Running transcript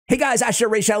Hey guys, Asher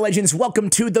Raid Shadow Legends. Welcome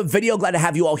to the video. Glad to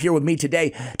have you all here with me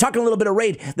today. Talking a little bit of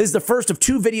Raid. This is the first of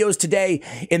two videos today.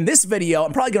 In this video,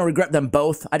 I'm probably going to regret them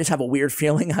both. I just have a weird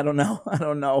feeling. I don't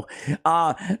know.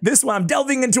 This one, I'm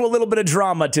delving into a little bit of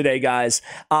drama today, guys.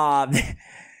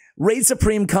 Raid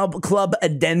Supreme Club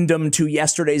addendum to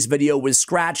yesterday's video was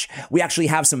Scratch. We actually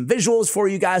have some visuals for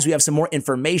you guys. We have some more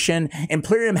information, and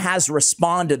Plarium has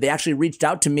responded. They actually reached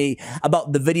out to me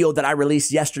about the video that I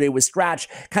released yesterday with Scratch,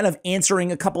 kind of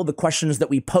answering a couple of the questions that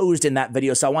we posed in that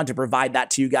video. So I wanted to provide that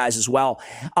to you guys as well.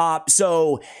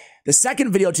 The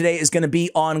second video today is going to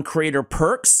be on creator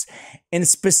perks and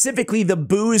specifically the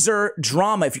boozer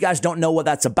drama. If you guys don't know what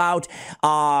that's about,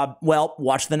 well,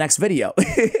 watch the next video.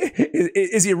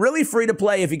 Is he really free to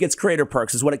play if he gets creator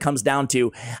perks is what it comes down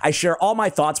to. I share all my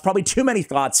thoughts, probably too many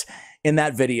thoughts in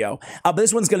that video. But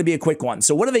this one's going to be a quick one.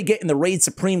 So what do they get in the Raid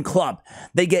Supreme Club?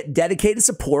 They get dedicated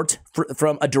support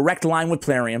from a direct line with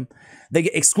Plarium. They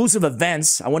get exclusive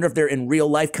events. I wonder if they're in real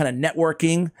life kind of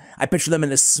networking. I picture them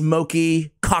in a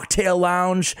smoky cocktail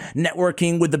lounge,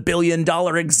 networking with the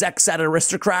billion-dollar execs at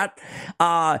Aristocrat.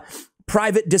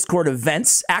 Private Discord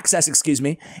events, access,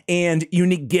 and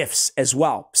unique gifts as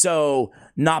well. So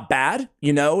not bad,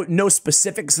 you know, no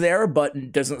specifics there, but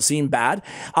it doesn't seem bad.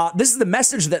 This is the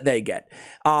message that they get.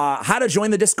 How to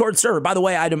join the Discord server. By the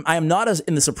way, I am not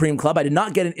in the Supreme Club. I did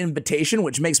not get an invitation,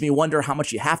 which makes me wonder how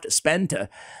much you have to spend to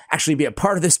actually be a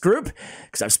part of this group,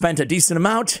 because I've spent a decent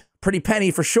amount, pretty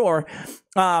penny for sure.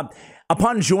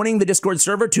 Upon joining the Discord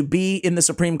server to be in the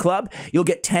Supreme Club, you'll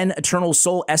get 10 Eternal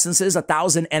Soul Essences,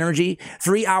 1,000 energy,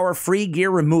 3-hour free gear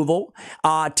removal,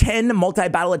 10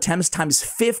 multi-battle attempts times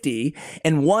 50,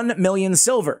 and 1 million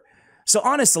silver. So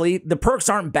honestly, the perks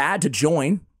aren't bad to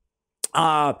join.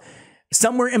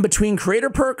 Somewhere in between creator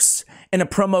perks and a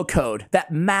promo code. That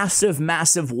massive,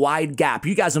 massive wide gap.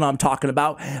 You guys know what I'm talking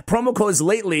about. Promo codes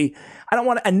lately,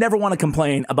 I never want to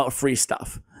complain about free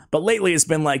stuff. But lately it's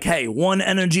been like, hey, 1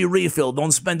 energy refill.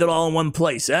 Don't spend it all in one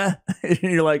place, eh? And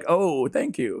you're like, oh,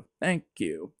 thank you. Thank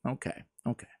you. Okay.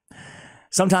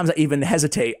 Sometimes I even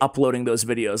hesitate uploading those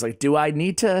videos. Like,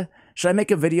 should I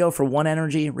make a video for 1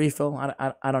 energy refill?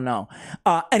 I don't know.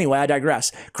 Anyway, I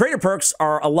digress. Creator perks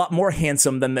are a lot more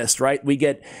handsome than this, right? We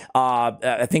get,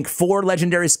 I think, 4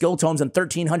 legendary skill tomes and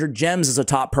 1,300 gems as a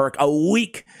top perk a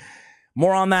week.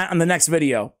 More on that in the next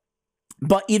video.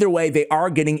 But either way, they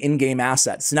are getting in-game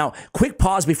assets. Now, quick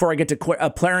pause before I get to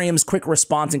Plarium's quick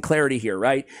response and clarity here,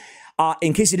 right?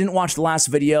 In case you didn't watch the last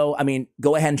video, I mean,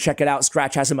 go ahead and check it out.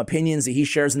 Scratch has some opinions that he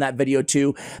shares in that video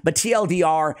too. But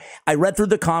TLDR, I read through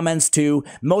the comments too.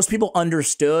 Most people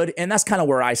understood, and that's kind of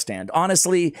where I stand.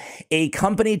 Honestly, a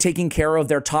company taking care of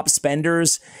their top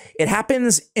spenders, it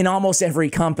happens in almost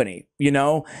every company, you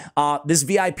know? This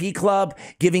VIP club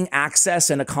giving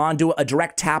access and a conduit, a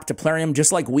direct tap to Plarium,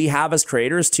 just like we have as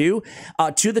creators too,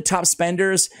 to the top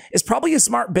spenders is probably a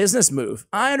smart business move.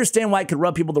 I understand why it could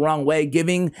rub people the wrong way,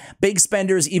 giving big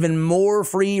spenders even more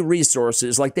free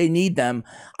resources like they need them.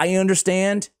 I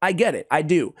understand. I get it. I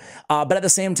do. But at the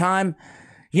same time,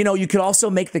 you know, you could also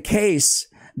make the case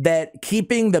that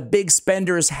keeping the big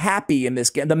spenders happy in this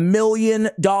game, the $1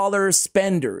 million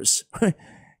spenders,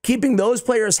 keeping those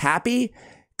players happy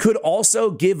could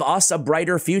also give us a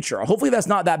brighter future. Hopefully that's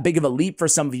not that big of a leap for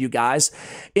some of you guys.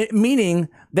 Meaning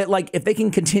that, like, if they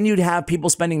can continue to have people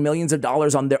spending millions of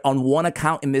dollars on one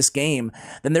account in this game,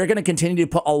 then they're going to continue to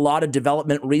put a lot of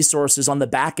development resources on the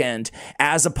back end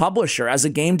as a publisher, as a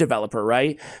game developer,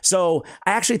 right? So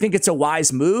I actually think it's a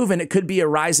wise move, and it could be a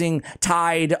rising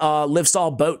tide lifts all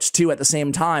boats too at the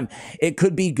same time. It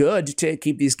could be good to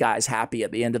keep these guys happy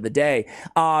at the end of the day.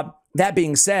 That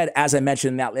being said, as I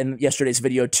mentioned in yesterday's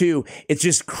video too, it's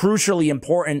just crucially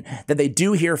important that they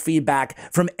do hear feedback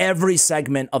from every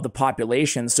segment of the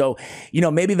population. So, you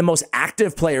know, maybe the most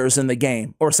active players in the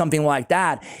game or something like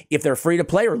that, if they're free to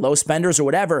play or low spenders or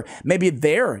whatever, maybe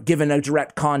they're given a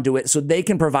direct conduit so they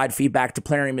can provide feedback to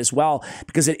Plarium as well,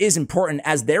 because it is important,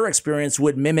 as their experience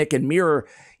would mimic and mirror,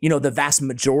 you know, the vast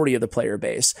majority of the player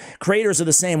base. Creators are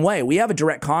the same way. We have a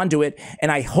direct conduit,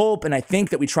 and I hope and I think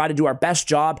that we try to do our best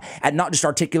job at not just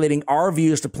articulating our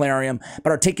views to Plarium, but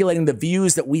articulating the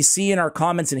views that we see in our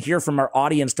comments and hear from our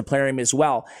audience to Plarium as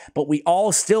well. But we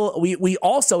also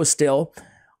still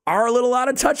are a little out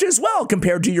of touch as well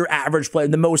compared to your average player,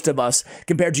 the most of us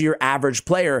compared to your average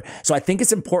player. So I think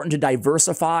it's important to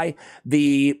diversify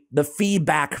the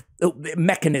feedback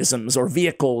mechanisms or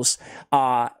vehicles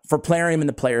for Plarium and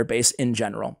the player base in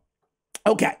general.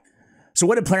 Okay, so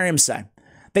what did Plarium say?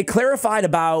 They clarified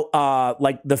about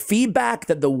like the feedback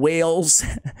that the whales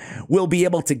will be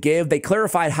able to give. They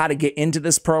clarified how to get into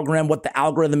this program, what the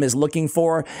algorithm is looking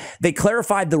for. They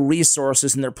clarified the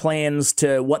resources and their plans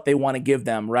to what they want to give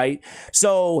them, right?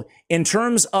 So in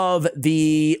terms of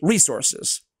the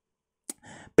resources,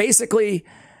 basically,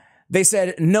 they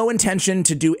said no intention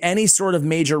to do any sort of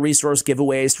major resource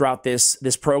giveaways throughout this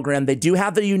program. They do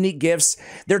have their unique gifts.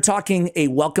 They're talking a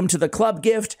welcome to the club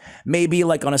gift, maybe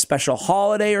like on a special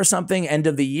holiday or something, end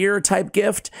of the year type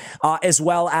gift, as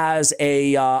well as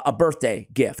a birthday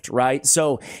gift, right?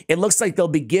 So it looks like they'll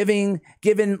be given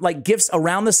like gifts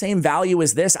around the same value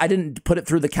as this. I didn't put it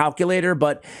through the calculator,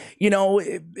 but you know,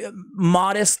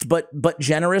 modest but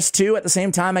generous too at the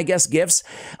same time, I guess, gifts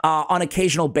on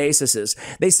occasional bases.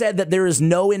 They said that there is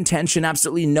no intention,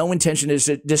 absolutely no intention, is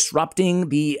disrupting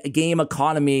the game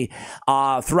economy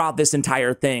throughout this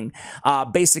entire thing.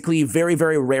 Basically, very,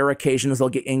 very rare occasions they'll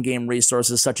get in-game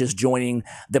resources such as joining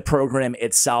the program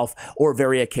itself, or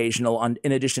very occasional,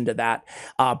 in addition to that,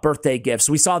 birthday gifts.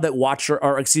 We saw that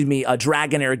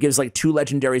Dragonair gives like 2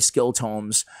 legendary skill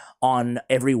tomes on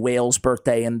every whale's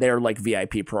birthday in their like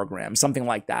VIP program, something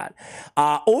like that.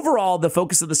 Overall, the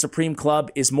focus of the Supreme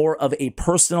Club is more of a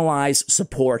personalized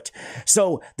support.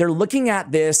 So they're looking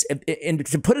at this, and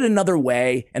to put it another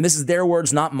way, and this is their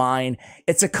words, not mine,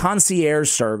 it's a concierge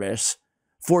service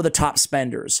for the top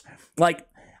spenders. Like,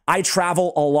 I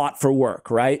travel a lot for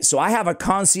work, right? So I have a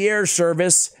concierge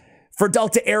service for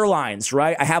Delta Airlines,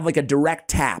 right? I have like a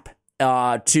direct tap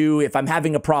to if I'm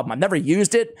having a problem. I've never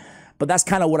used it, but that's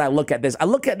kind of what I look at this. I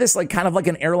look at this like kind of like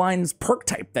an airline's perk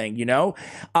type thing, you know?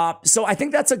 So I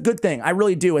think that's a good thing. I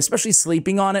really do, especially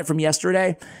sleeping on it from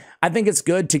yesterday. I think it's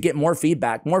good to get more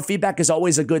feedback. More feedback is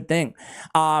always a good thing.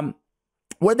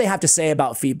 What do they have to say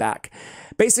about feedback?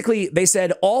 Basically, they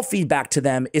said all feedback to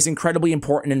them is incredibly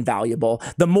important and valuable.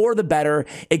 The more, the better.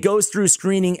 It goes through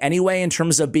screening anyway in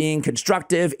terms of being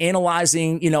constructive,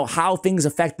 analyzing, you know, how things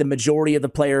affect the majority of the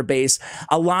player base,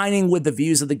 aligning with the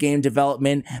views of the game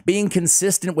development, being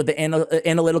consistent with the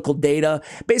analytical data.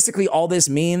 Basically, all this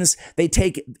means they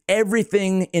take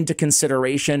everything into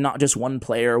consideration, not just one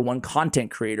player, one content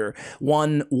creator,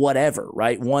 one whatever,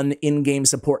 right? One in-game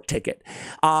support ticket.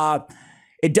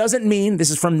 It doesn't mean, this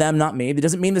is from them, not me, it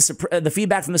doesn't mean the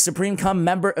feedback from the Supreme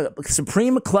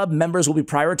Club members will be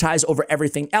prioritized over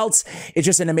everything else. It's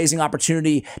just an amazing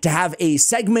opportunity to have a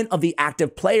segment of the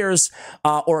active players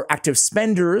or active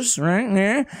spenders,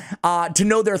 right, to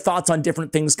know their thoughts on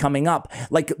different things coming up.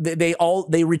 Like they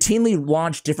routinely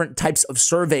launch different types of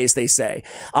surveys, they say,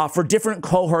 for different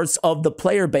cohorts of the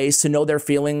player base to know their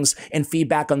feelings and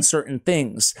feedback on certain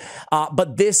things.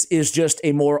 But this is just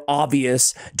a more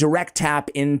obvious direct tap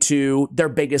into their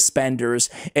biggest spenders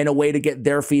in a way to get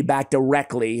their feedback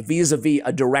directly vis-a-vis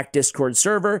a direct Discord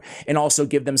server, and also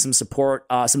give them some support,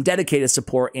 some dedicated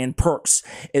support and perks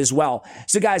as well.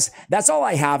 So guys, that's all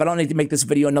I have. I don't need to make this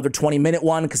video another 20-minute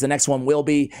one because the next one will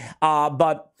be,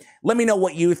 but let me know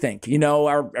what you think. You know,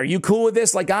 are you cool with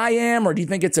this like I am, or do you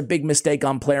think it's a big mistake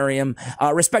on Plarium?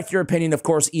 Respect your opinion, of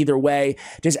course, either way.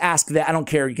 Just ask that. I don't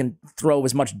care. You can throw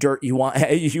as much dirt you want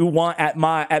at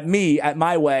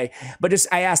my way, but just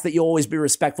I ask that you always be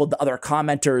respectful to other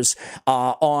commenters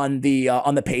on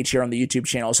the page here on the YouTube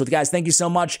channel. So guys, thank you so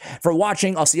much for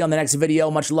watching. I'll see you on the next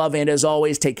video. Much love, and as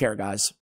always, take care, guys.